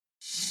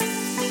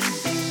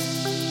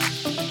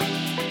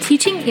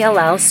Teaching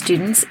ELL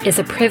students is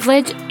a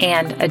privilege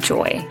and a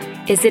joy.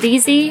 Is it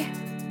easy?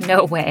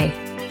 No way.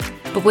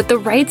 But with the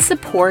right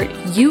support,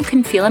 you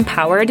can feel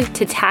empowered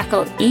to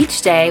tackle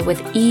each day with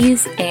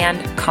ease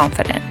and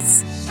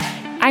confidence.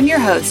 I'm your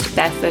host,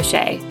 Beth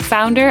Boucher,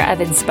 founder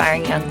of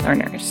Inspiring Young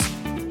Learners.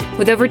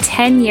 With over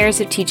 10 years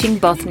of teaching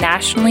both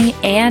nationally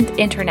and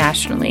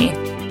internationally,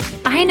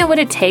 I know what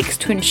it takes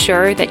to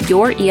ensure that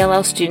your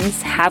ELL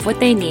students have what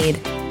they need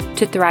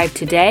to thrive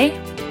today,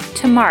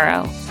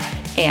 tomorrow,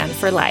 and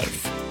for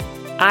life.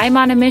 I'm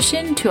on a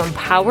mission to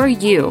empower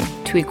you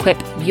to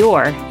equip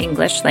your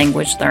English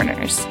language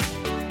learners.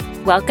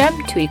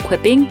 Welcome to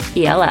Equipping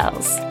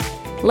ELLs.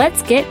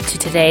 Let's get to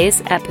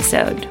today's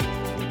episode.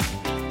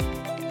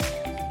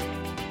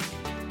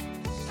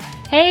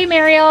 Hey,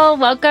 Mariel,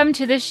 welcome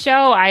to the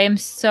show. I am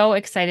so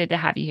excited to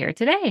have you here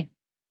today.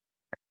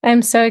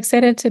 I'm so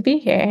excited to be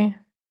here.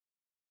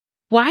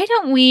 Why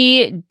don't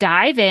we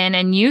dive in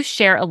and you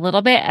share a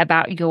little bit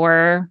about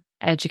your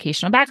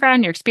educational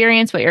background, your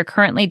experience, what you're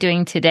currently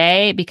doing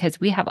today,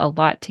 because we have a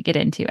lot to get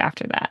into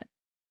after that.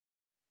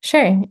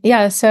 Sure.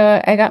 Yeah.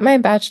 So I got my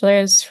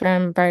bachelor's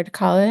from Bard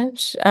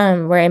College,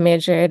 where I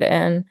majored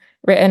in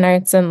written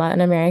arts and Latin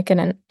American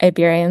and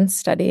Iberian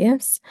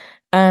studies.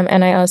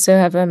 And I also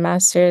have a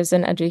master's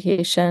in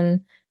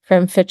education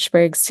from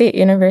Fitchburg State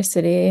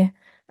University,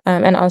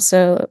 and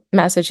also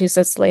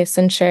Massachusetts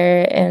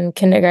licensure in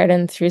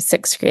kindergarten through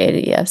sixth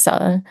grade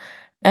ESL.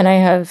 And I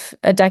have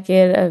a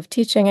decade of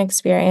teaching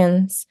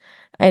experience.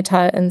 I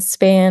taught in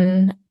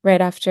Spain right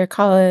after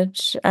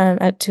college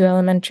at 2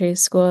 elementary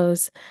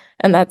schools.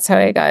 And that's how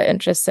I got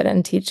interested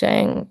in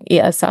teaching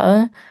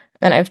ESL.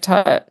 And I've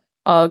taught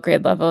all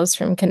grade levels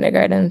from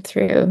kindergarten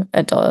through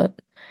adult.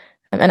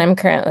 And I'm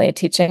currently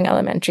teaching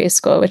elementary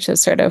school, which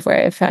is sort of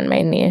where I found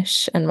my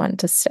niche and want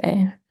to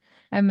stay.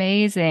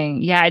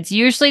 Amazing. Yeah, it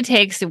usually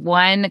takes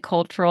one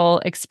cultural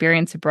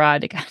experience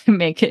abroad to kind of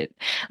make it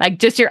like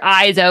just your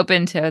eyes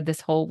open to this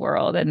whole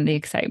world and the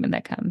excitement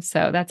that comes.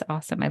 So that's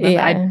awesome. I love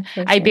that.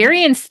 Sure.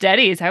 Iberian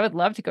studies. I would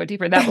love to go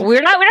deeper in that, but we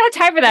don't have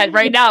time for that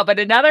right now, but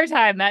another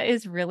time. That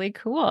is really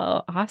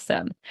cool.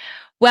 Awesome.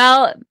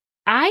 Well,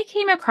 I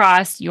came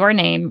across your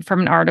name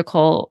from an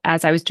article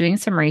as I was doing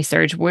some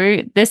research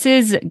where this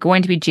is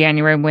going to be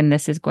January when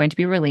this is going to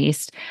be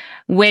released,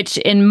 which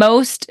in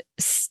most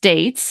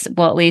states,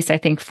 well, at least I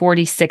think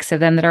 46 of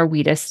them that are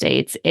WIDA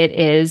states, it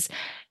is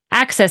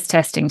access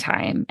testing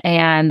time.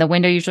 And the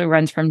window usually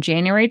runs from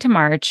January to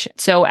March.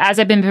 So as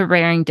I've been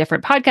preparing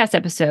different podcast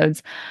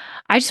episodes,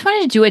 I just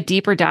wanted to do a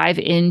deeper dive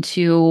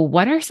into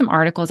what are some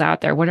articles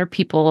out there? What are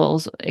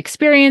people's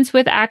experience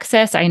with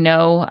access? I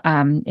know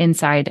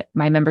inside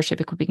my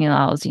membership, Equipping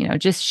ELLs,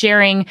 just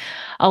sharing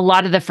a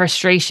lot of the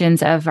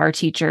frustrations of our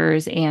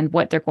teachers and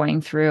what they're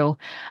going through.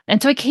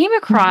 And so I came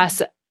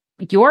across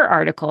your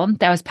article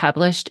that was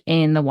published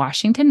in the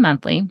Washington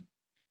Monthly,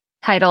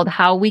 titled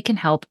How We Can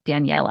Help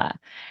Daniela.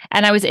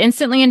 And I was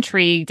instantly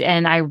intrigued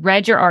and I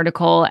read your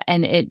article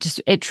and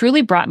it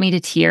truly brought me to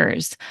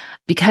tears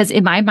because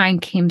in my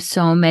mind came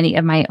so many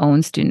of my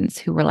own students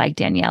who were like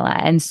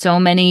Daniela and so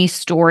many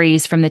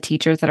stories from the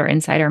teachers that are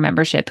inside our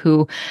membership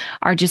who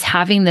are just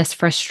having this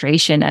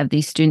frustration of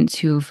these students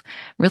who've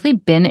really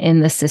been in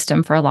the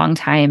system for a long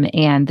time.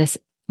 And this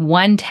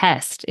one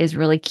test is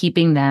really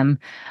keeping them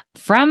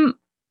from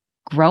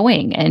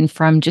growing and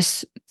from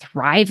just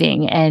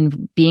thriving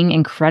and being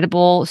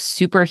incredible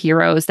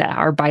superheroes that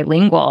are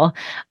bilingual.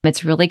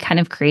 It's really kind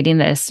of creating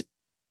this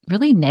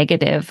really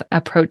negative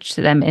approach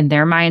to them in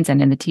their minds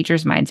and in the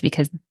teachers' minds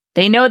because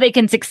they know they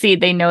can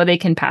succeed. They know they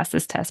can pass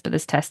this test, but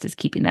this test is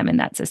keeping them in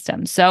that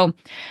system. So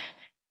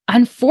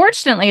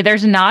unfortunately,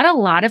 there's not a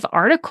lot of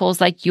articles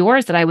like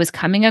yours that I was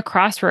coming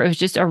across where it was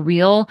just a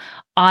real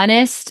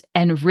honest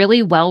and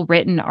really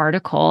well-written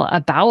article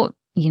about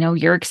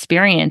your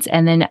experience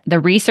and then the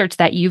research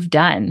that you've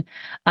done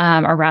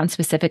around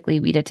specifically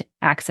WIDA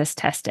access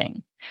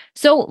testing.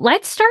 So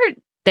let's start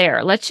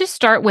there. Let's just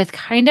start with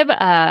kind of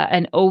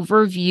an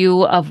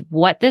overview of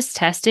what this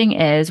testing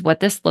is,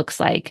 what this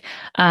looks like,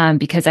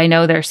 because I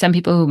know there are some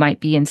people who might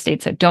be in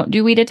states that don't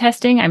do WIDA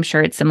testing. I'm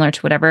sure it's similar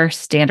to whatever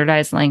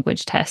standardized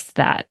language tests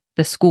that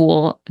the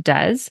school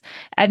does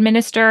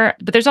administer.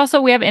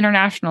 But we have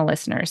international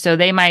listeners, so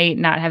they might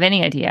not have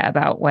any idea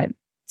about what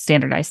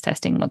standardized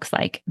testing looks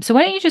like. So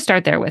why don't you just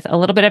start there with a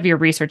little bit of your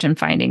research and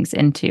findings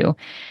into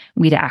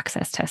WIDA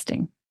access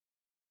testing?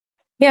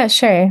 Yeah,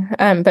 sure.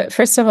 But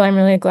first of all, I'm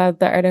really glad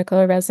the article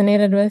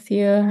resonated with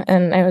you.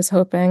 And I was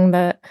hoping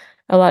that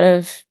a lot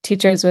of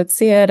teachers would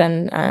see it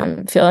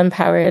and feel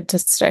empowered to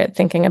start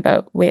thinking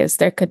about ways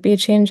there could be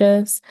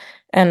changes.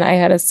 And I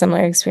had a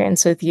similar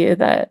experience with you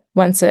that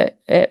once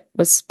it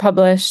was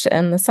published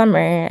in the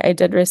summer, I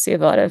did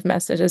receive a lot of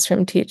messages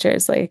from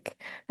teachers. Like,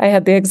 I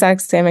had the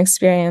exact same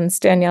experience.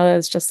 Daniela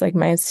is just like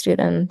my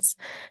students.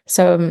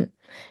 So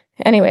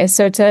anyway,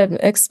 so to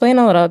explain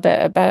a little bit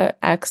about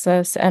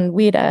access and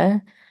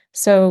WIDA,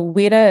 So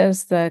WIDA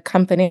is the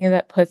company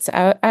that puts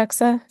out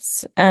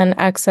Access, and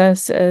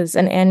Access is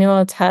an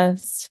annual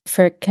test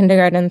for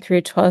kindergarten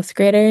through 12th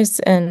graders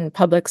in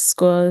public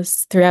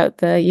schools throughout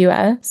the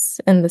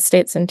US and the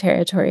states and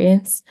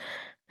territories.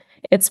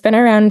 It's been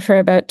around for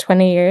about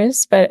 20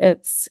 years, but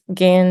it's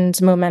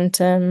gained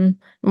momentum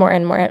more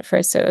and more. At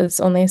first, it was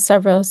only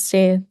several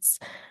states,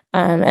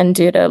 and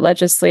due to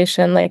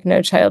legislation like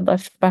No Child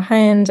Left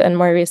Behind, and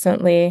more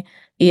recently,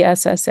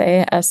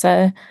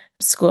 ESSA,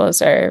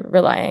 schools are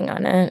relying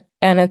on it.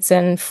 And it's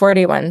in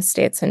 41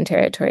 states and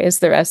territories.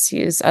 The rest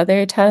use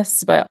other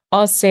tests, but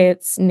all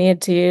states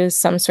need to use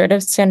some sort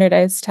of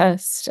standardized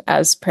test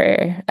as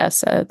per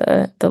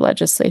ESSA, the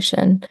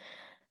legislation.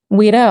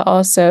 WIDA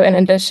also, in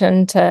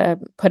addition to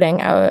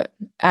putting out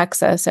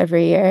Access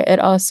every year, it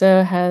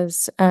also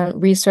has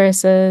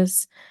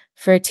resources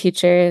for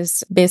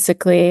teachers,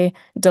 basically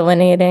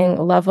delineating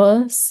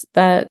levels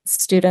that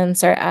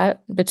students are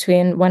at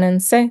between 1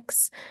 and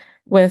 6,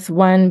 with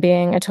 1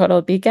 being a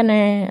total beginner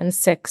and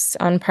 6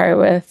 on par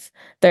with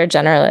their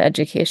general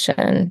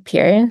education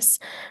peers.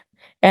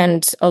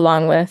 And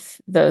along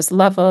with those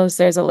levels,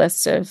 there's a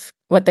list of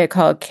what they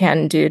call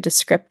can-do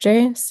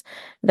descriptors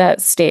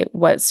that state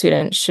what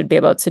students should be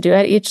able to do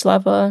at each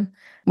level,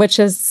 which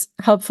is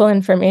helpful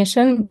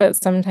information,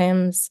 but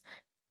sometimes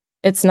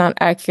it's not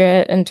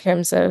accurate in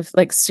terms of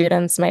like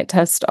students might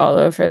test all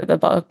over the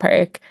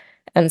ballpark.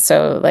 And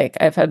so like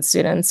I've had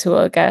students who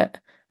will get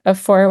a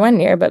 4 1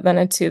 year, but then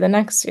a 2 the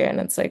next year. And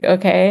it's like,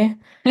 okay,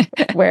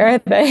 where are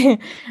they?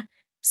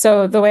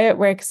 So the way it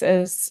works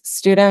is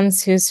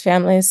students whose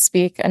families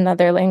speak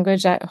another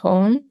language at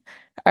home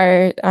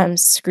are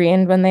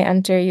screened when they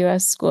enter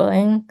US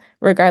schooling,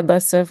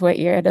 regardless of what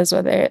year it is,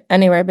 whether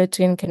anywhere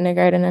between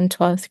kindergarten and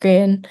 12th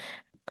grade.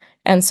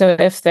 And so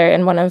if they're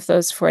in one of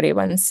those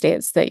 41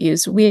 states that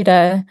use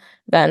WIDA,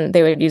 then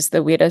they would use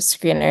the WIDA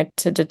screener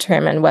to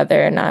determine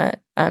whether or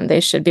not they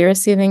should be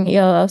receiving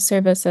ELL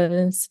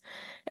services.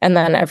 And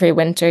then every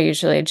winter,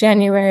 usually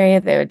January,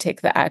 they would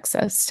take the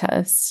Access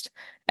test.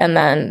 And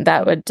then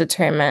that would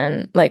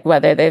determine like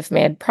whether they've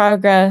made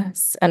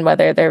progress and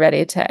whether they're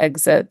ready to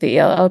exit the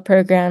ELL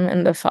program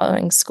in the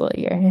following school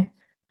year.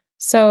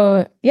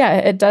 So yeah,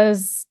 it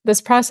does.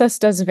 This process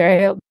does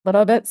vary a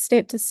little bit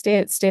state to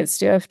state. States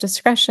do have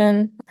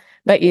discretion,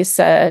 but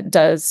ESA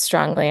does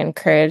strongly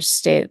encourage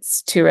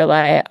states to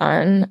rely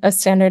on a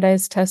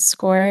standardized test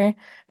score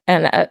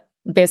and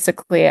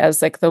basically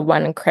as like the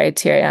one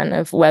criterion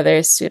of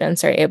whether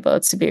students are able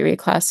to be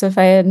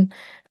reclassified.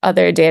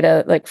 Other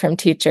data, like from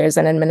teachers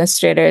and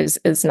administrators,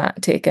 is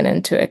not taken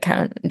into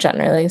account,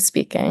 generally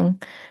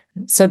speaking.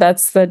 So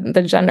that's the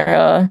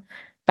general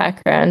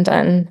background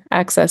on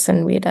Access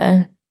and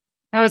WIDA.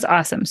 That was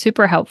awesome.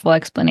 Super helpful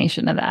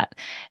explanation of that.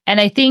 And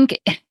I think,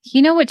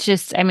 it's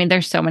just, I mean,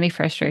 there's so many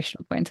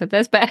frustrational points with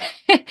this, but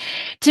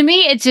to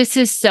me, it just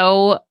is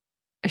so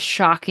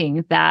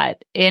shocking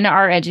that in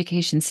our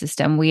education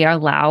system, we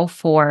allow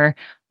for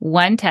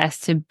one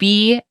test to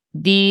be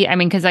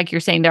because like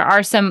you're saying,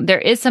 there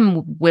is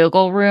some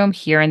wiggle room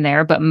here and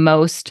there, but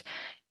most,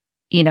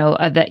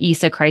 of the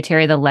ESA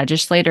criteria, the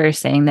legislator is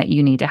saying that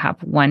you need to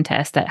have one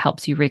test that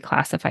helps you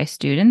reclassify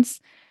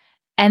students.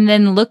 And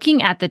then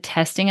looking at the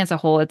testing as a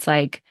whole, it's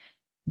like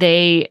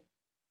they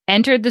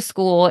entered the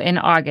school in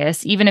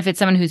August, even if it's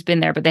someone who's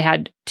been there, but they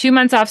had 2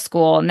 months off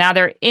school. Now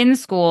they're in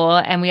school,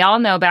 and we all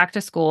know back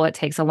to school, it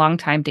takes a long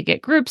time to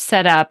get groups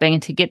set up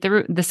and to get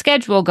the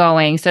schedule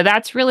going. So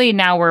that's really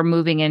now we're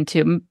moving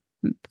into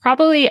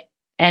probably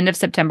end of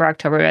September,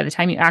 October, by the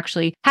time you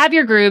actually have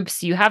your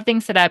groups, you have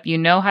things set up, you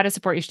know how to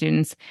support your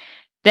students.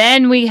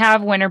 Then we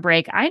have winter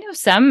break. I know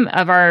some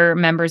of our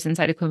members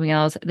inside of Equipping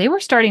ELLs, they were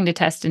starting to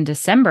test in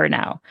December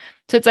now.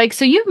 So it's like,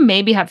 so you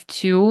maybe have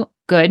 2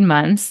 good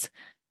months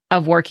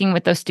of working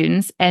with those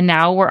students, and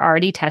now we're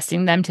already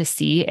testing them to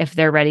see if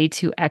they're ready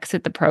to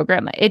exit the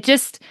program. It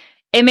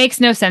makes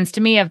no sense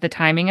to me of the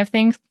timing of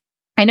things.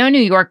 I know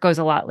New York goes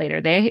a lot later.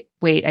 They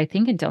wait, I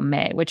think, until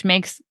May, which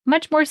makes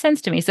much more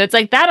sense to me. So it's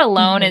like that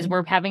alone is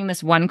we're having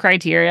this one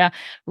criteria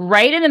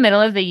right in the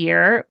middle of the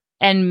year.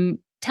 And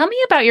tell me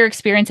about your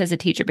experience as a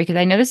teacher, because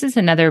I know this is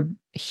another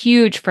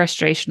huge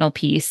frustrational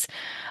piece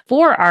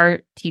for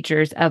our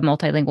teachers of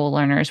multilingual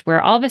learners,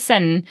 where all of a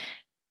sudden,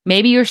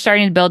 maybe you're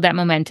starting to build that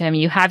momentum.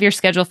 You have your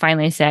schedule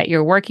finally set.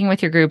 You're working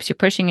with your groups. You're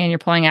pushing in, you're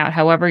pulling out,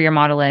 however your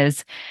model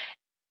is.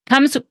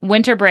 Comes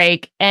winter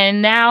break,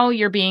 and now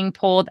you're being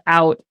pulled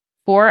out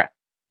for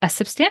a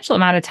substantial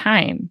amount of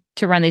time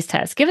to run these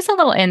tests. Give us a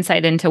little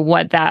insight into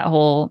what that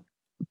whole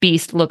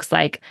beast looks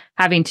like,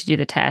 having to do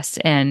the test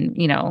and,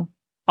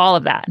 all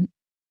of that.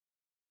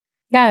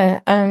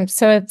 Yeah,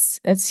 so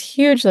it's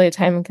hugely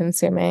time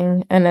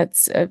consuming and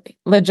it's a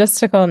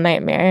logistical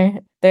nightmare.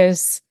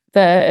 There's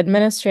the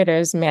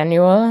administrator's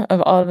manual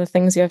of all the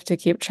things you have to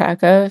keep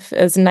track of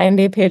is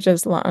 90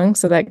 pages long,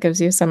 so that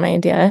gives you some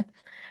idea.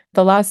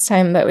 The last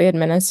time that we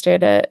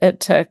administered it,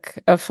 it took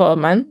a full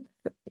month,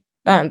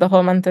 the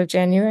whole month of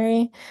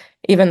January,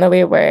 even though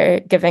we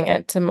were giving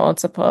it to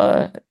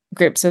multiple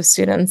groups of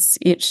students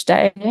each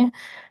day.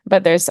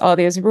 but there's all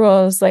these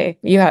rules, like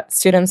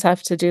students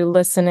have to do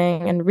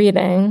listening and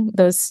reading,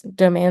 those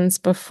domains,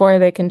 before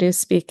they can do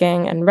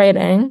speaking and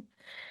writing.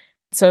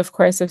 So, of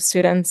course, if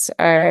students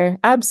are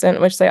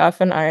absent, which they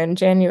often are in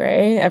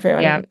January,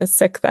 everyone is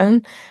sick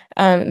then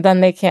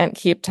they can't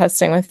keep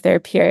testing with their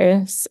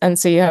peers. And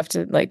so you have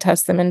to like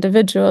test them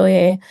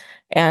individually.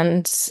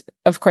 And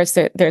of course,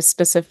 there's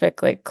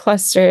specific like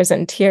clusters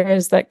and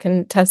tiers that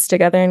can test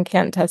together and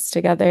can't test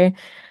together.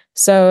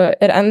 So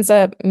it ends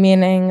up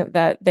meaning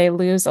that they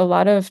lose a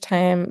lot of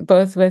time,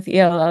 both with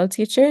ELL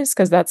teachers,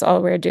 because that's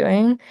all we're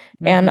doing,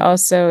 and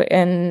also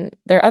in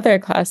their other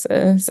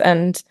classes.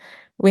 And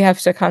we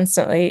have to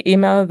constantly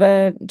email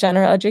the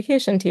general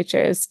education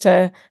teachers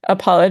to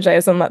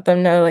apologize and let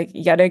them know, like,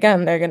 yet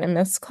again, they're going to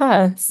miss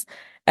class,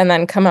 and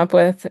then come up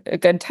with a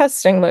good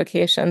testing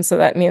location. So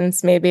that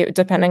means maybe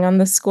depending on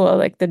the school,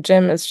 like the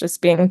gym is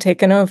just being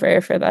taken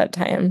over for that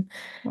time.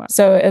 Wow.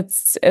 So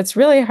it's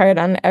really hard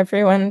on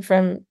everyone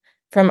from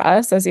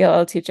us as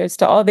ELL teachers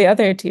to all the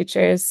other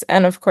teachers,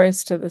 and of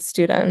course to the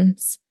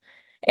students.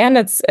 And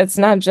it's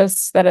not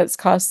just that it's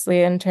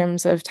costly in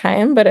terms of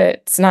time, but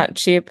it's not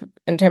cheap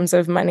in terms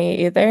of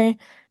money either.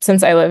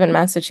 Since I live in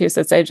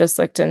Massachusetts, I just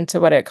looked into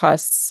what it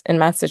costs in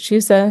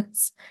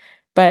Massachusetts.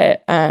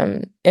 But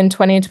in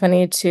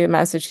 2022,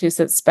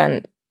 Massachusetts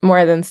spent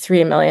more than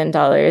 $3 million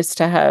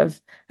to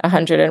have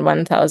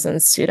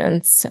 101,000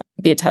 students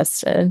be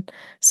tested.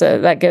 So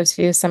that gives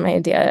you some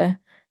idea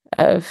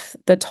of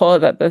the toll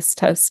that this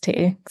test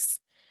takes.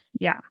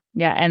 Yeah.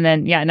 Yeah. And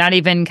then, not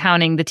even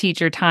counting the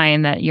teacher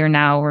time that you're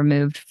now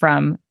removed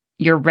from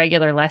your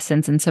regular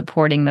lessons and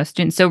supporting those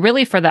students. So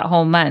really for that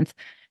whole month,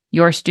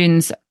 your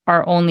students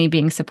are only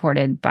being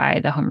supported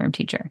by the homeroom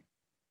teacher.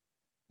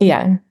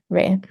 Yeah,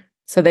 right.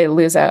 So they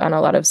lose out on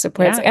a lot of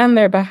supports, and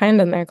they're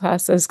behind in their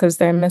classes because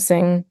they're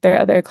missing their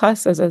other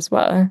classes as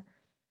well.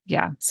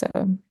 Yeah. So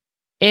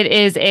it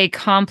is a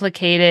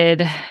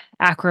complicated,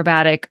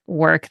 acrobatic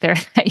work there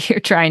that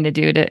you're trying to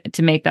do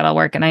to make that all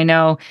work. And I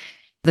know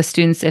the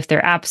students, if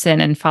they're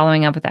absent and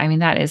following up with that, I mean,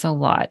 that is a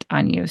lot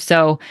on you.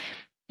 So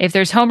if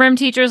there's homeroom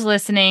teachers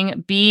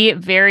listening, be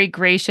very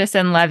gracious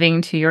and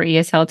loving to your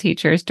ESL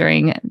teachers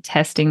during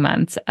testing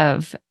months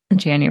of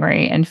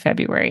January and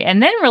February.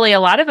 And then really a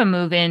lot of them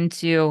move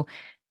into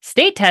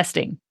state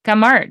testing come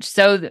March.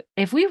 So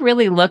if we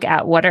really look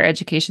at what our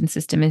education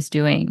system is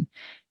doing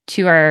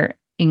to our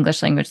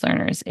English language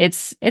learners,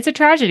 it's a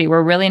tragedy.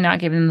 We're really not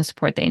giving them the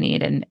support they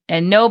need.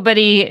 And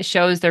nobody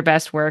shows their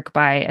best work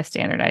by a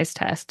standardized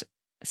test.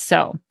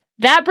 So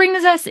that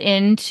brings us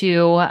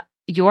into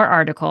your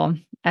article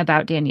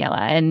about Daniela.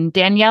 And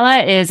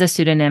Daniela is a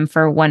pseudonym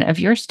for one of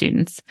your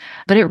students,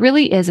 but it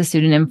really is a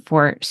pseudonym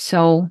for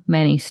so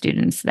many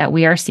students that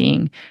we are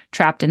seeing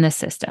trapped in the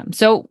system.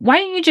 So why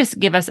don't you just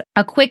give us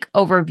a quick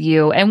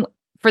overview? And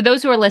for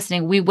those who are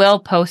listening, we will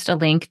post a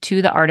link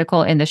to the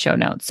article in the show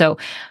notes. So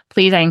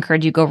please, I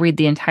encourage you, go read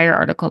the entire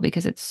article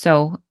because it's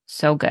so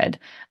good.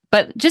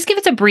 But just give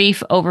us a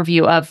brief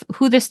overview of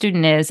who the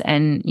student is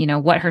and,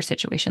 what her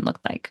situation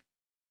looked like.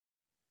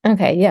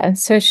 Okay, yeah.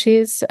 So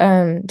she's,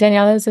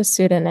 Daniela is a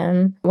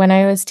pseudonym. When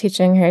I was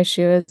teaching her,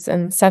 she was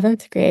in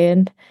 7th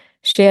grade.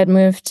 She had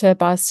moved to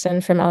Boston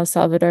from El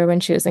Salvador when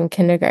she was in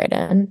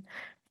kindergarten.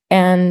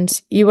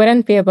 And you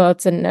wouldn't be able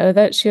to know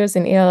that she was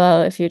an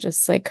ELL if you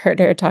just like heard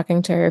her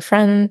talking to her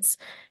friends,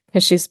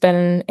 because she's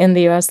been in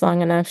the US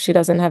long enough. She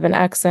doesn't have an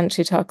accent.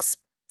 She talks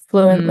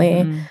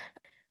fluently. Mm-hmm.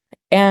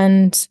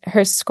 And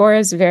her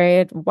scores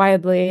varied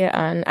widely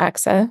on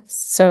access.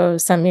 So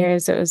some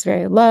years it was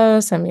very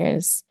low, some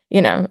years,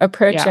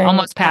 approaching. Yeah,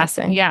 almost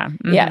passing. Yeah.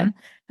 Mm-hmm. Yeah.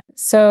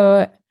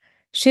 So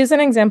she's an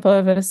example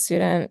of a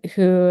student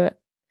who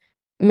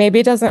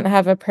maybe doesn't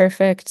have a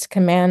perfect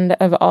command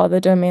of all the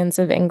domains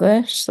of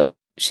English. So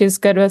she's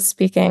good with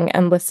speaking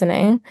and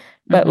listening,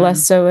 but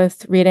less so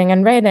with reading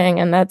and writing.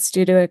 And that's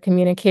due to a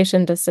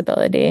communication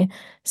disability.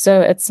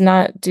 So it's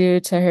not due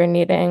to her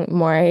needing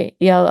more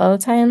ELL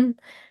time.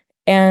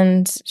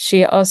 And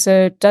she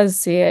also does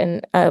see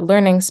a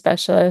learning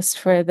specialist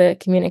for the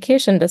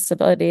communication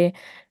disability,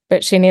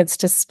 but she needs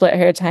to split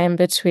her time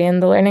between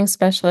the learning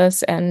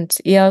specialist and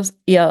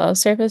ELL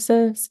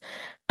services.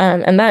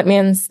 And that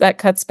means that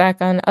cuts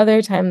back on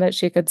other time that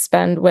she could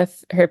spend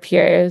with her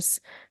peers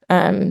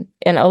in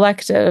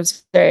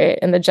electives or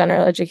in the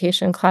general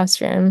education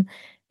classroom.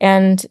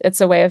 And it's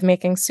a way of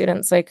making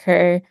students like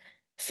her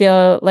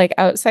feel like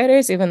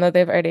outsiders, even though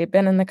they've already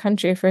been in the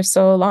country for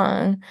so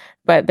long,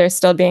 but they're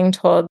still being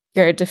told,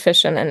 you're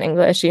deficient in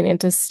English, you need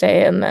to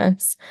stay in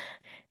this.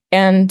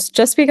 And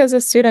just because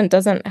a student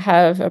doesn't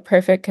have a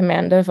perfect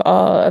command of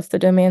all of the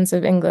domains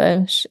of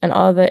English and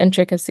all the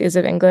intricacies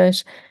of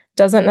English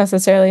doesn't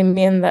necessarily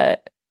mean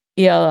that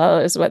ELL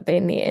is what they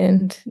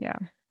need. Yeah.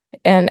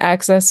 And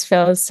Access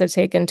fails to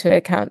take into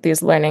account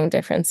these learning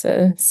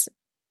differences.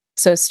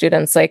 So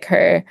students like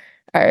her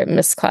are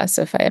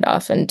misclassified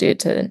often due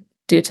to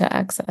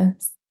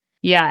Access.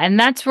 Yeah, and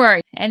that's where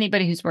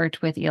anybody who's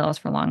worked with ELLs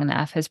for long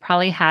enough has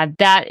probably had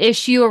that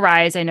issue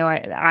arise. I know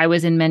I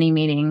was in many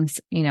meetings,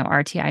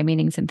 RTI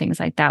meetings and things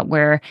like that,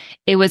 where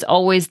it was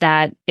always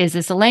that, is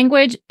this a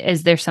language?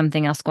 Is there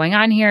something else going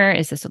on here?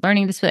 Is this a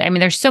learning disability? I mean,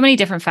 there's so many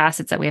different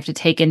facets that we have to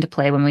take into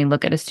play when we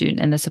look at a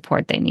student and the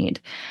support they need.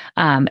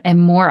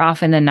 And more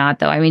often than not,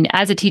 though, I mean,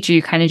 as a teacher,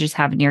 you kind of just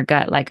have in your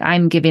gut, like,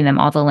 I'm giving them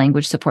all the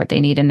language support they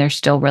need, and they're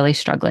still really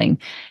struggling.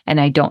 And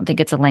I don't think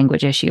it's a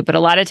language issue, but a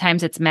lot of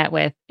times it's met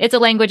with, it's a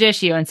language issue.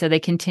 And so they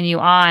continue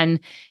on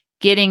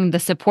getting the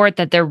support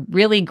that they're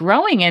really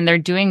growing and they're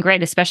doing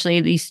great,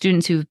 especially these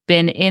students who've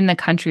been in the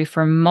country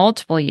for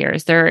multiple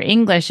years. Their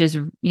English is,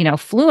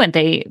 fluent.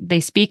 They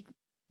speak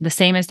the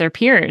same as their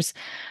peers.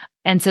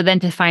 And so then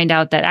to find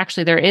out that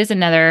actually there is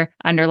another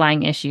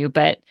underlying issue,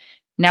 but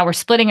now we're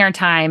splitting our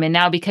time. And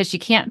now because you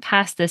can't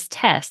pass this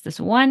test,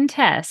 this one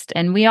test,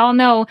 and we all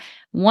know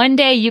one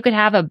day you could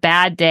have a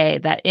bad day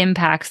that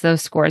impacts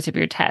those scores of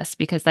your test,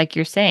 because like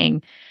you're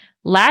saying,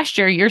 last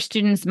year, your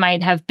students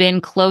might have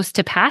been close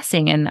to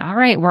passing, and all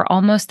right, we're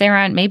almost there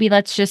on, maybe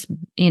let's just,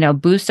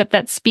 boost up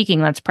that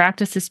speaking. Let's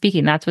practice the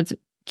speaking. That's what's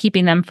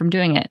keeping them from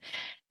doing it.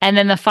 And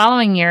then the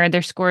following year,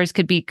 their scores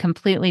could be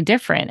completely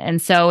different.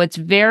 And so it's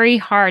very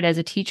hard as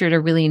a teacher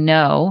to really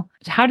know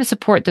how to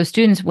support those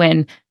students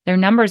when their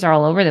numbers are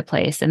all over the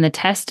place. And the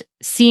test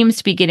seems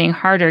to be getting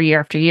harder year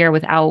after year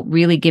without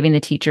really giving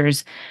the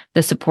teachers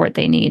the support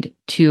they need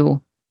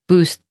to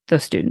boost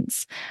those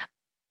students.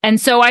 And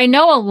so I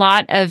know a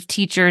lot of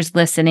teachers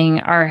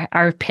listening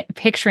are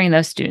picturing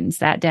those students,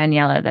 that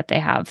Daniela that they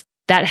have,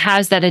 that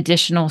has that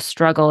additional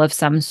struggle of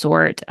some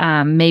sort.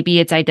 Maybe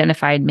it's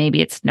identified,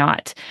 maybe it's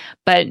not,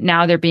 but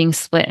now they're being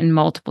split in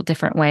multiple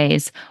different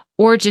ways.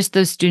 Or just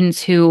those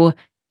students who,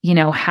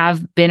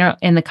 have been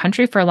in the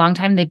country for a long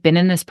time. They've been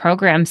in this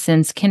program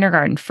since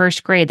kindergarten,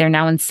 first grade. They're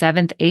now in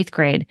 7th, 8th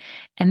grade,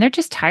 and they're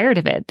just tired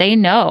of it. They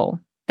know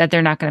that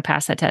they're not going to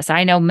pass that test.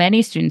 I know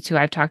many students who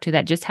I've talked to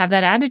that just have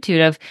that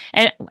attitude of,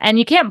 and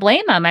you can't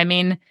blame them. I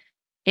mean,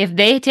 if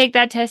they take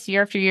that test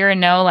year after year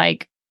and know,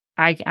 like,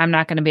 I'm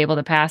not going to be able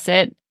to pass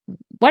it,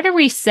 what are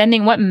we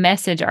sending? What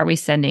message are we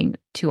sending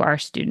to our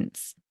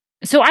students?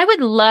 So I would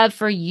love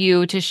for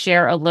you to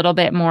share a little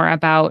bit more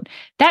about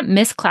that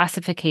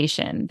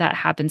misclassification that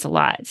happens a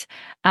lot.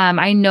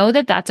 I know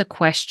that that's a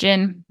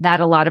question that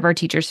a lot of our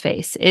teachers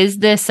face. Is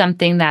this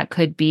something that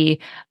could be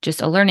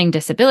just a learning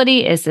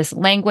disability? Is this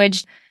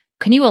language?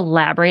 Can you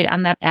elaborate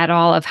on that at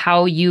all, of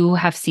how you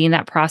have seen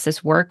that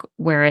process work,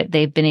 where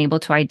they've been able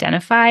to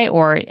identify,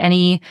 or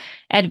any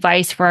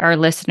advice for our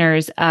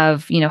listeners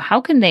of, how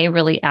can they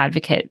really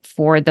advocate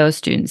for those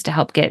students to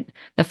help get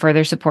the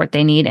further support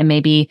they need, and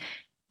maybe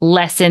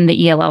lessen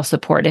the ELL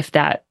support if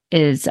that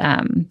is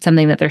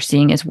something that they're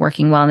seeing is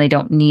working well and they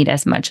don't need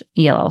as much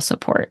ELL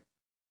support?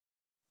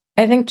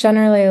 I think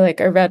generally,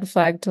 like, a red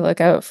flag to look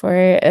out for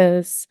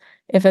is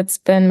if it's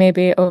been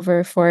maybe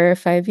over 4 or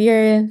 5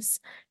 years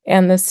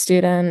and the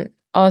student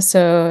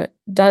also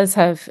does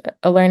have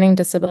a learning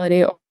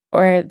disability,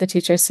 or the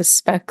teacher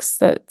suspects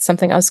that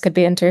something else could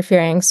be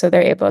interfering, so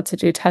they're able to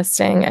do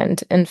testing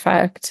and in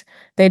fact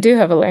they do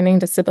have a learning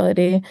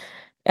disability,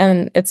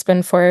 and it's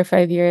been 4 or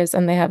 5 years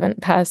and they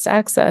haven't passed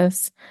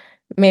access.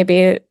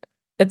 Maybe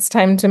it's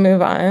time to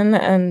move on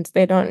and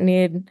they don't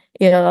need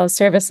ELL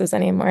services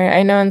anymore.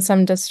 I know in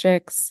some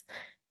districts,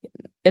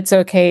 it's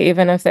okay,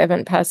 even if they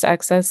haven't passed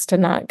access, to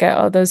not get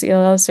all those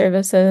ELL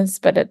services,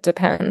 but it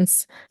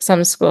depends.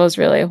 Some schools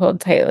really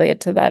hold tightly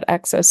to that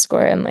access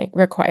score and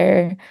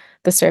require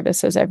the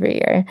services every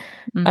year.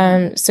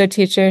 Mm-hmm. So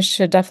teachers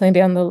should definitely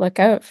be on the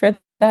lookout for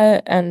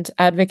that and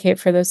advocate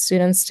for those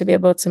students to be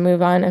able to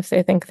move on if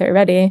they think they're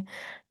ready.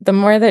 The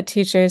more that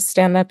teachers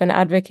stand up and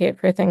advocate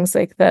for things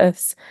like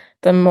this,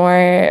 the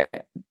more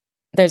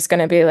there's going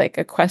to be a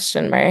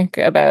question mark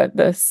about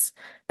this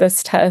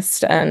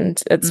test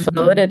and its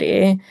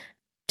validity.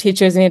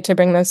 Teachers need to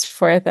bring this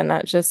forth and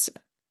not just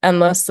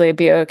endlessly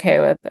be okay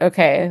with,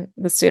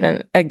 the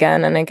student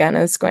again and again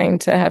is going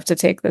to have to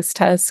take this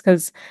test,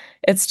 because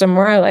it's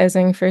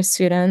demoralizing for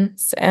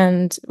students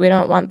and we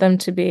don't want them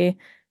to be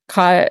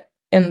caught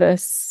in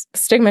this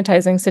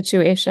stigmatizing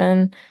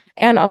situation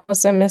and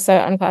also miss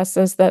out on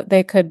classes that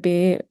they could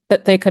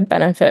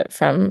benefit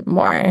from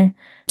more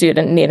due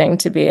to needing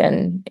to be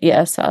in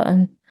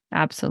ESL.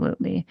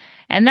 Absolutely.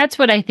 And that's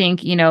what I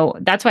think,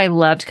 that's why I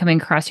loved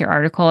coming across your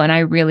article. And I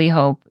really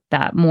hope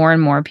that more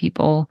and more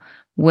people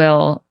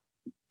will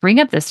bring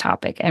up this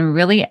topic and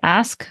really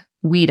ask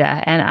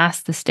WIDA and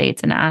ask the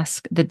states and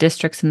ask the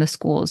districts and the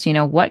schools,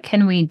 what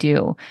can we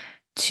do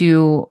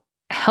to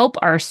help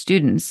our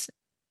students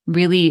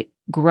really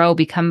grow,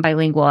 become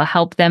bilingual,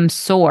 help them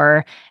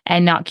soar,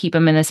 and not keep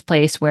them in this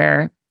place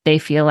where they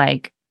feel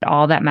like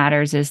all that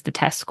matters is the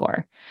test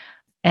score.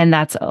 And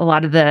that's a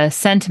lot of the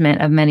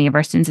sentiment of many of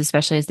our students,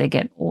 especially as they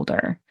get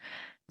older.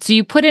 So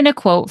you put in a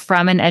quote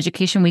from an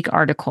Education Week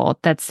article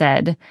that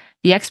said,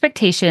 "The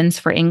expectations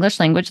for English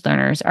language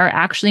learners are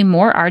actually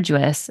more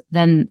arduous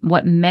than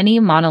what many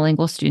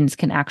monolingual students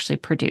can actually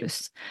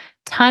produce.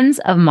 Tons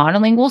of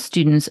monolingual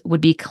students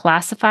would be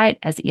classified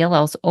as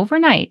ELLs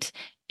overnight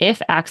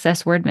if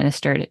access were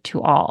administered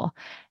to all.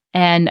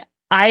 And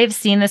I've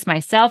seen this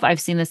myself. I've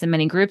seen this in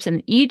many groups.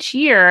 And each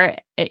year,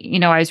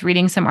 I was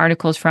reading some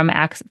articles from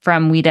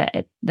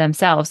WIDA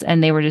themselves,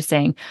 and they were just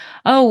saying,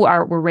 oh,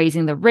 we're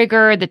raising the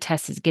rigor. The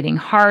test is getting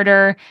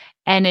harder.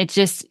 And it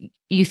just,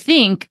 you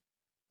think,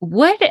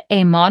 would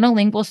a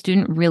monolingual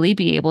student really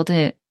be able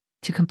to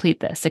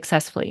complete this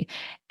successfully?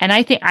 And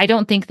I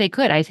don't think they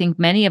could. I think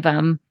many of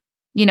them,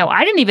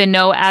 I didn't even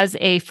know as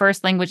a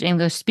first language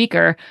English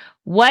speaker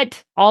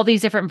what all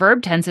these different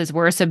verb tenses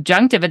were,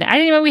 subjunctive. And I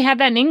didn't know we had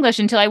that in English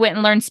until I went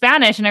and learned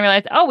Spanish. And I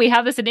realized, oh, we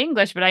have this in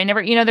English, but I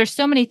never, there's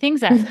so many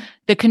things that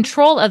the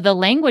control of the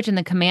language and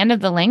the command of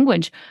the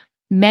language,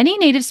 many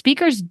native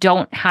speakers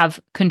don't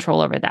have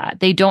control over that.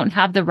 They don't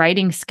have the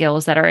writing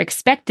skills that are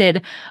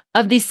expected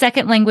of these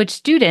second language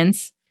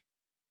students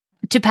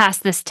to pass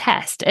this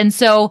test. And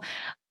so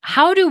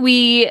how do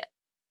we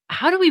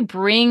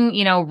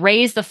bring,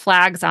 raise the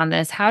flags on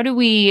this? How do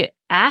we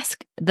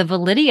ask the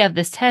validity of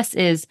this test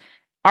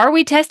are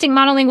we testing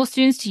monolingual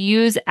students to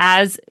use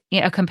as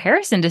a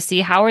comparison to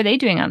see how are they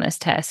doing on this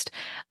test?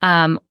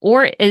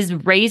 Or is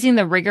raising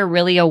the rigor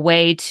really a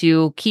way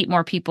to keep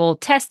more people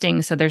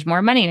testing so there's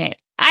more money in it?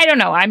 I don't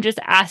know. I'm just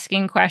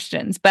asking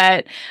questions,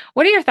 but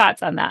what are your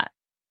thoughts on that?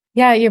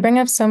 Yeah, you bring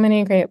up so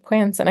many great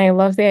points. And I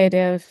love the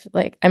idea of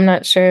I'm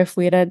not sure if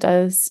WIDA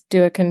does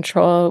do a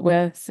control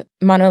with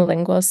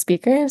monolingual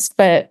speakers,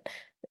 but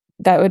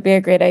that would be a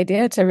great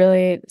idea to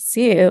really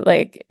see,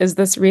 is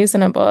this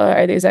reasonable?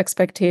 Are these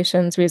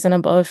expectations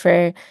reasonable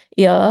for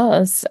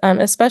ELLs?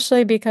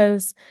 Especially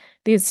because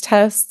these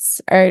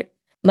tests are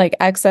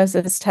Access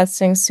is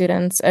testing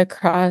students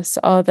across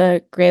all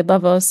the grade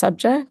level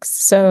subjects.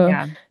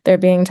 So they're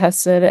being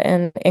tested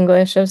in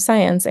English of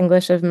science,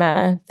 English of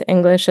math,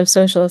 English of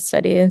social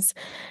studies.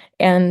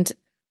 And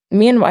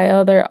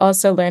meanwhile, they're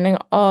also learning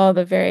all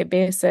the very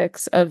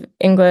basics of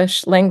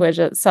English language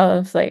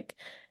itself,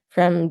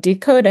 from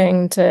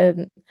decoding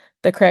to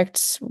the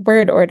correct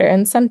word order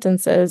in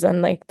sentences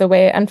and the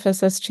way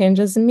emphasis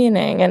changes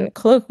meaning and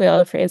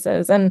colloquial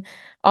phrases and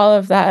all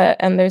of that.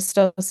 And they're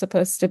still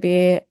supposed to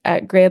be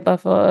at grade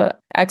level,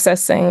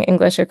 accessing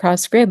English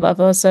across grade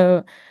level.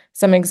 So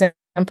some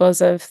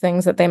examples of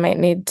things that they might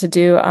need to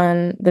do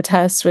on the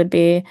test would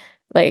be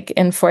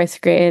in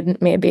fourth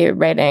grade, maybe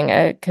writing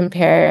a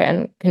compare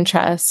and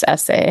contrast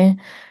essay,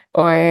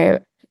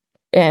 or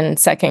in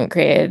second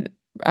grade,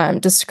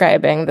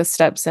 describing the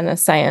steps in a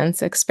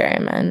science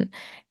experiment.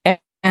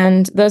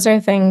 And those are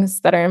things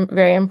that are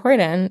very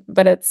important,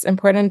 but it's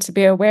important to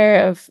be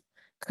aware of,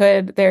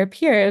 could their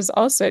peers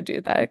also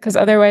do that? Because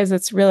otherwise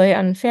it's really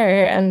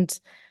unfair. And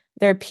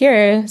their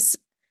peers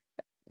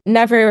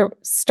never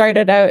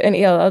started out in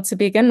ELL to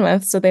begin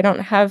with, so they don't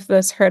have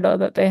this hurdle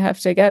that they have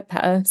to get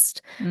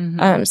past.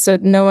 So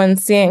no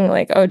one's seeing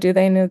oh, do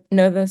they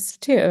know this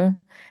too?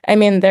 I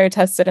mean, they're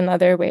tested in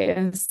other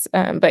ways,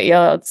 but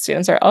ELL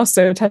students are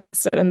also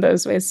tested in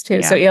those ways too.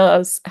 Yeah. So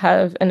ELLs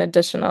have an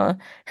additional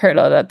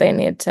hurdle that they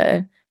need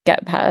to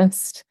get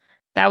past.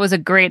 That was a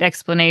great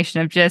explanation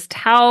of just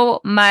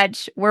how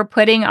much we're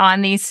putting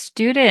on these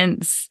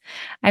students.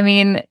 I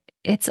mean,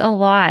 it's a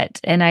lot.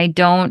 And I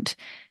don't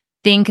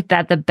think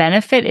that the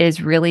benefit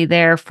is really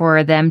there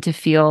for them to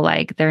feel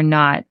like they're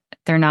not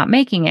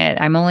making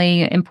it. I'm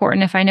only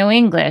important if I know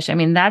English. I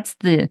mean, that's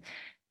the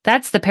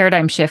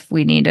paradigm shift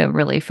we need to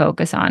really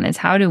focus on, is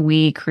how do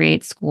we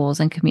create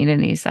schools and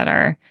communities that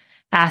are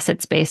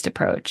assets-based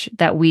approach,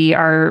 that we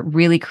are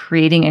really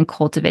creating and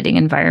cultivating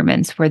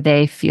environments where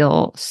they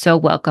feel so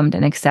welcomed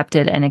and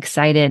accepted and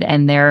excited,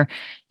 and they're,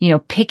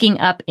 picking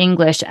up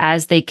English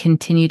as they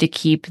continue to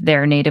keep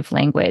their native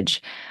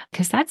language,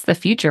 because that's the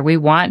future. We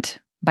want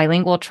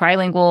bilingual,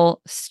 trilingual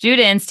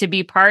students to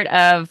be part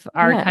of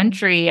our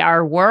country,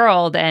 our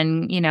world.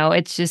 And,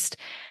 it's just,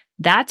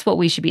 that's what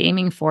we should be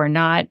aiming for.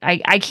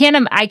 I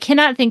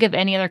cannot think of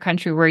any other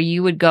country where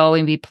you would go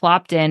and be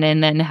plopped in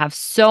and then have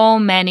so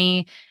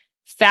many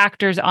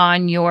factors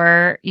on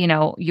your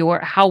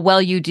how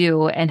well you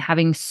do, and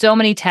having so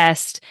many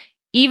tests.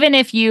 Even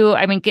if you,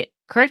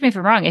 correct me if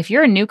I'm wrong, if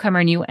you're a newcomer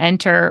and you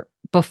enter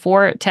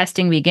before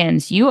testing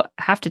begins, you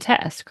have to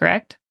test,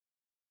 correct?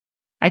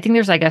 I think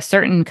there's a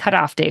certain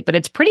cutoff date, but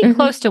it's pretty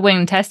close to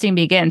when testing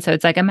begins. So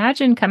it's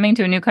imagine coming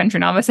to a new country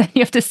and all of a sudden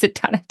you have to sit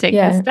down and take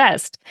this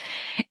test.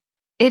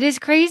 It is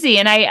crazy.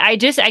 And I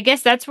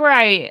guess that's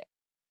where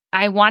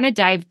I want to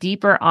dive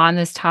deeper on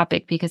this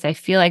topic, because I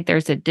feel like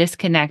there's a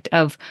disconnect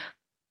of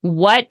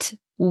what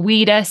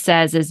WIDA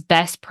says is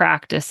best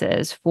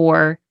practices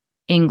for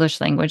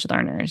English language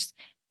learners,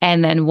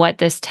 and then what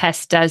this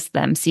test does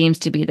them seems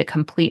to be the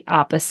complete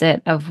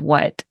opposite of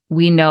what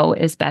we know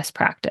is best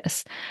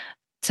practice.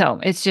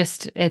 So it's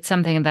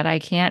something that I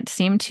can't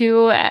seem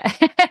to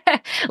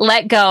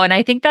let go. And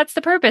I think that's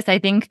the purpose. I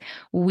think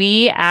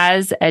we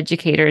as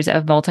educators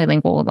of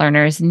multilingual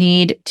learners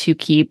need to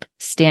keep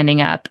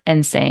standing up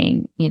and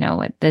saying,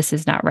 this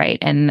is not right.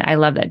 And I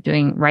love that,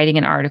 writing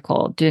an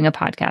article, doing a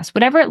podcast,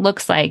 whatever it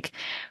looks like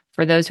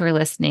for those who are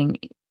listening,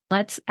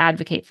 let's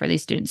advocate for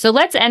these students. So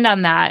let's end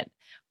on that.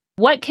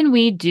 What can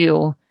we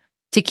do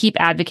to keep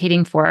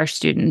advocating for our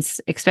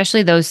students,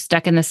 especially those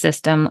stuck in the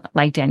system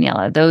like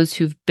Daniela, those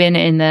who've been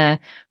in the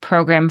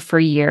program for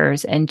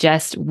years, and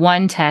just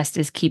one test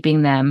is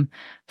keeping them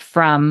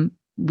from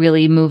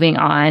really moving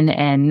on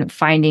and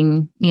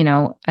finding,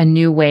 a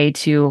new way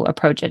to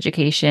approach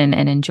education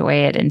and enjoy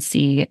it and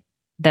see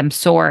them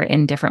soar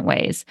in different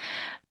ways.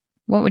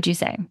 What would you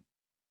say?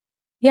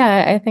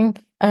 Yeah, I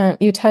think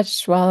you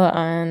touched well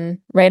on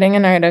writing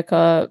an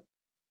article,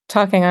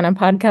 talking on a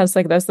podcast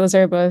like this. Those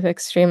are both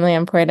extremely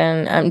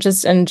important.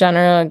 Just in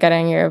general,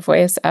 getting your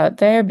voice out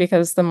there,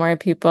 because the more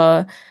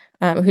people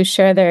who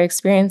share their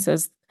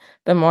experiences,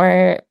 the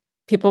more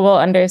people will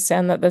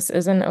understand that this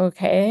isn't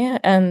okay.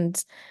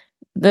 And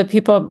the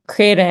people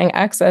creating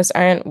access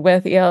aren't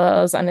with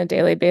ELLs on a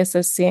daily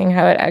basis, seeing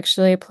how it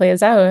actually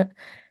plays out.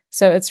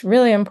 So it's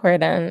really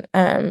important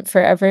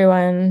for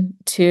everyone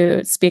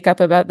to speak up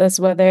about this,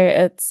 whether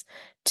it's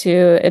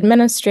to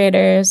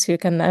administrators who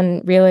can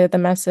then relay the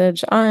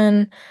message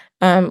on,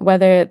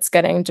 whether it's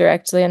getting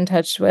directly in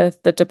touch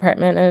with the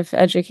Department of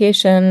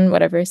Education,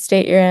 whatever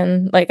state you're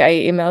in. Like, I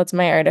emailed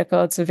my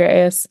article to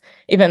various,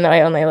 even though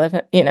I only live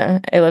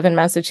I live in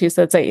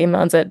Massachusetts, I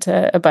emailed it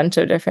to a bunch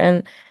of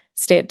different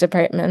state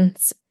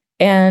departments.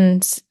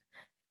 And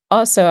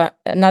also,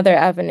 another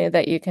avenue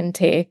that you can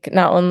take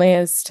not only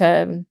is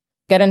to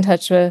get in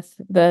touch with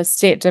the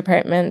State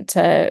Department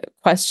to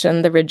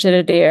question the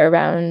rigidity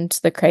around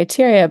the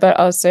criteria, but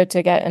also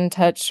to get in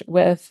touch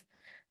with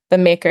the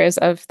makers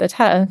of the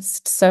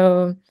test.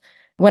 So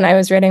when I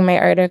was writing my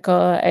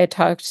article, I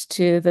talked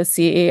to the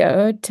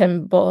CEO,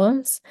 Tim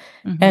Bowles,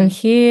 and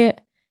he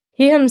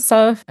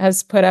himself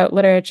has put out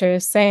literature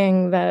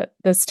saying that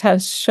this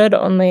test should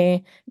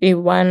only be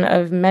one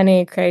of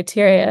many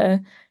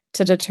criteria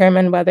to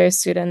determine whether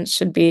students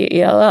should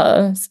be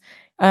ELLs.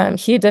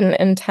 He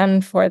didn't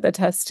intend for the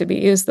test to be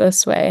used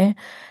this way.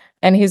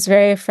 And he's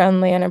very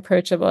friendly and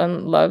approachable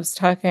and loves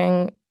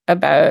talking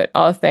about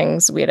all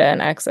things WIDA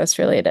and access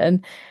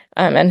related.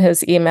 And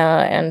his email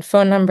and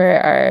phone number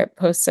are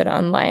posted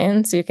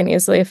online, so you can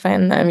easily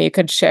find them. You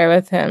could share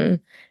with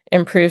him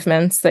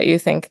improvements that you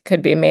think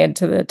could be made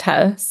to the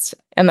test.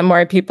 And the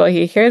more people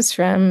he hears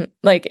from,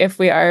 like, if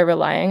we are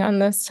relying on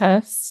this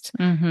test,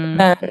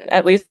 then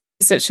at least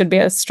it should be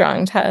a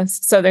strong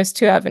test. So there's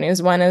two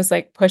avenues. One is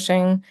like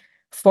pushing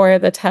for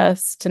the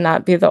test to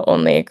not be the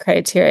only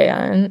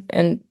criterion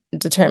in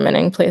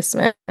determining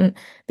placement. And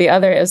the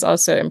other is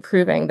also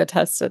improving the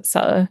test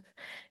itself.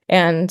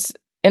 And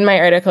in my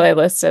article, I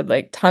listed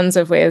like tons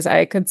of ways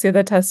I could see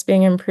the test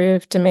being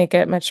improved to make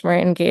it much more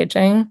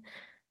engaging.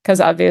 Because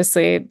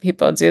obviously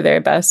people do their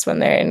best when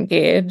they're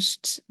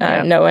engaged.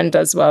 No one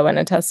does well when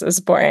a test is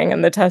boring,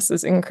 and the test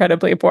is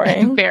incredibly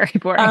boring. Very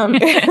boring.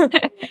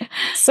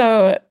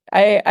 So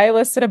I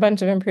listed a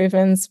bunch of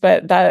improvements,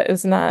 but that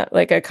is not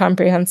like a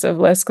comprehensive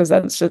list,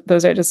 because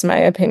those are just my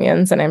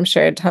opinions. And I'm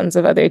sure tons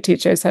of other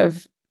teachers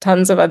have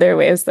tons of other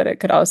ways that it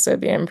could also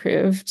be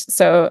improved.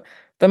 So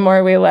the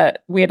more we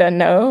let WIDA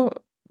know,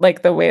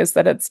 like the ways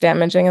that it's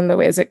damaging and the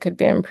ways it could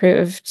be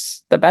improved,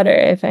 the better,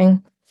 I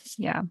think.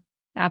 Yeah.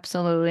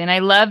 Absolutely. And I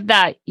love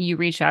that you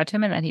reached out to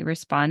him and that he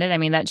responded. I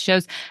mean, that's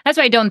why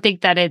I don't think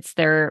that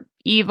they're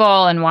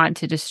evil and want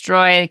to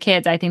destroy the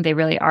kids. I think they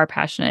really are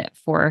passionate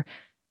for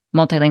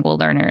multilingual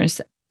learners.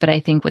 But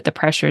I think with the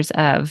pressures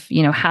of,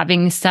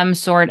 having some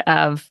sort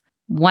of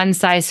one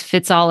size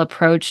fits all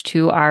approach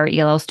to our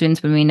ELL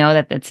students, when we know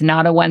that it's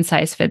not a one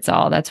size fits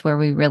all, that's where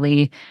we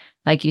really,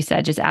 like you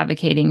said, just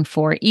advocating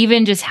for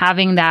even just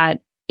having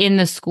that in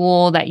the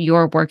school that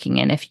you're working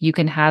in. If you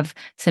can have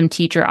some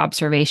teacher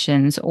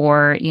observations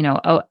or,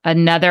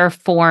 another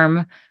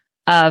form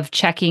of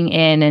checking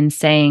in and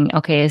saying,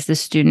 okay, is the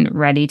student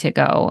ready to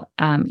go?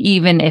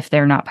 Even if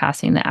they're not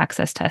passing the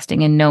access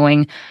testing, and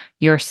knowing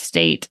your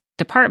state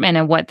department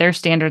and what their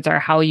standards are,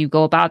 how you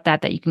go about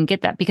that you can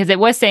get that. Because it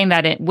was saying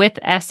that with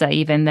ESSA,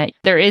 even that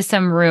there is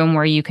some room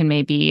where you can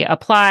maybe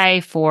apply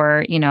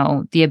for,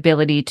 the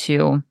ability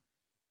to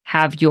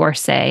have your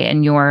say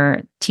and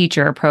your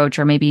teacher approach,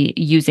 or maybe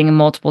using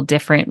multiple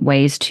different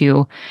ways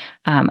to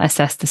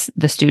assess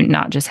the student,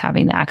 not just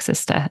having the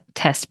access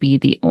test be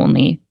the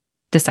only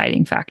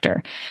deciding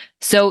factor.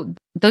 So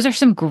those are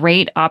some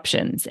great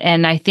options.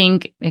 And I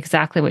think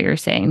exactly what you're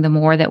saying, the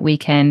more that we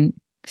can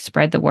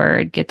spread the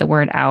word, get the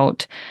word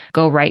out,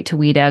 go right to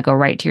WIDA, go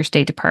right to your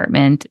state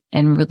department,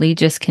 and really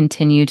just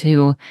continue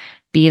to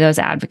be those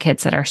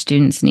advocates that our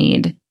students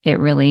need,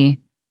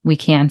 we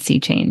can see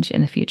change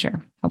in the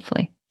future,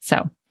 hopefully.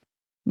 So,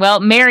 well,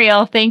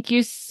 Mariel, thank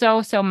you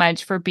so, so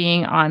much for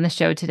being on the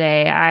show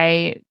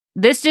today.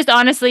 This just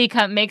honestly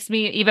makes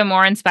me even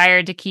more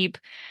inspired to keep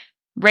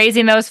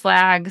raising those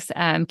flags,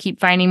 keep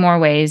finding more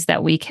ways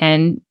that we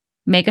can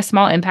make a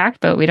small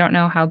impact, but we don't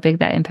know how big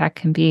that impact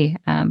can be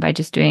by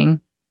just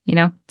doing,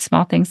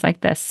 small things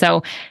like this.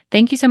 So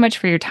thank you so much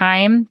for your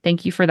time.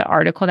 Thank you for the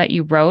article that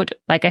you wrote.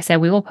 Like I said,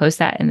 we will post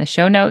that in the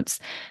show notes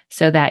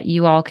so that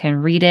you all can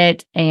read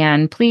it.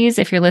 And please,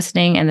 if you're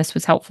listening and this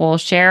was helpful,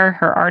 share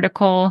her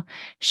article,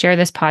 share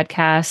this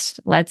podcast.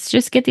 Let's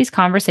just get these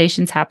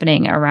conversations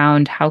happening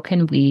around how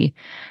can we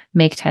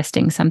make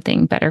testing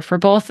something better for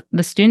both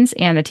the students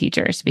and the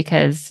teachers,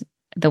 because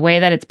the way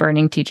that it's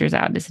burning teachers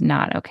out is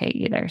not okay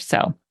either.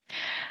 So,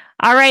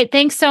 all right.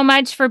 Thanks so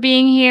much for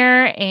being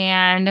here,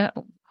 and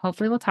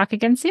hopefully we'll talk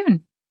again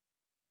soon.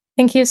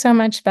 Thank you so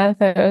much,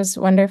 Beth. It was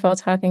wonderful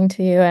talking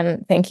to you,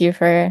 and thank you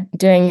for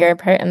doing your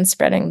part in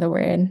spreading the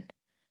word.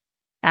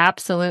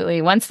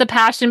 Absolutely. Once the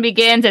passion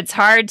begins, it's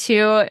hard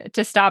to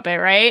stop it,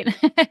 right?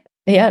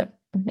 Yep,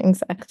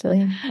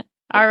 exactly.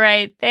 All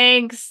right.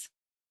 Thanks.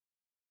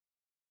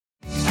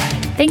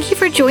 Thank you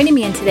for joining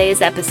me in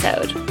today's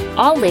episode.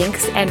 All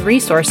links and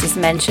resources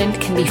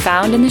mentioned can be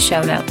found in the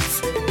show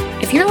notes.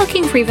 If you're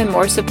looking for even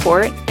more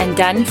support and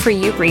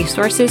done-for-you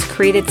resources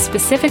created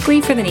specifically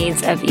for the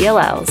needs of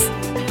ELLs,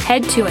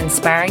 head to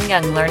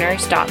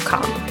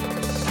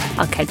inspiringyounglearners.com.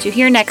 I'll catch you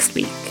here next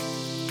week.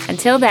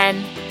 Until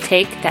then,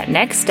 take that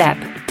next step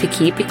to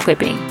keep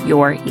equipping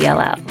your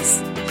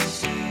ELLs.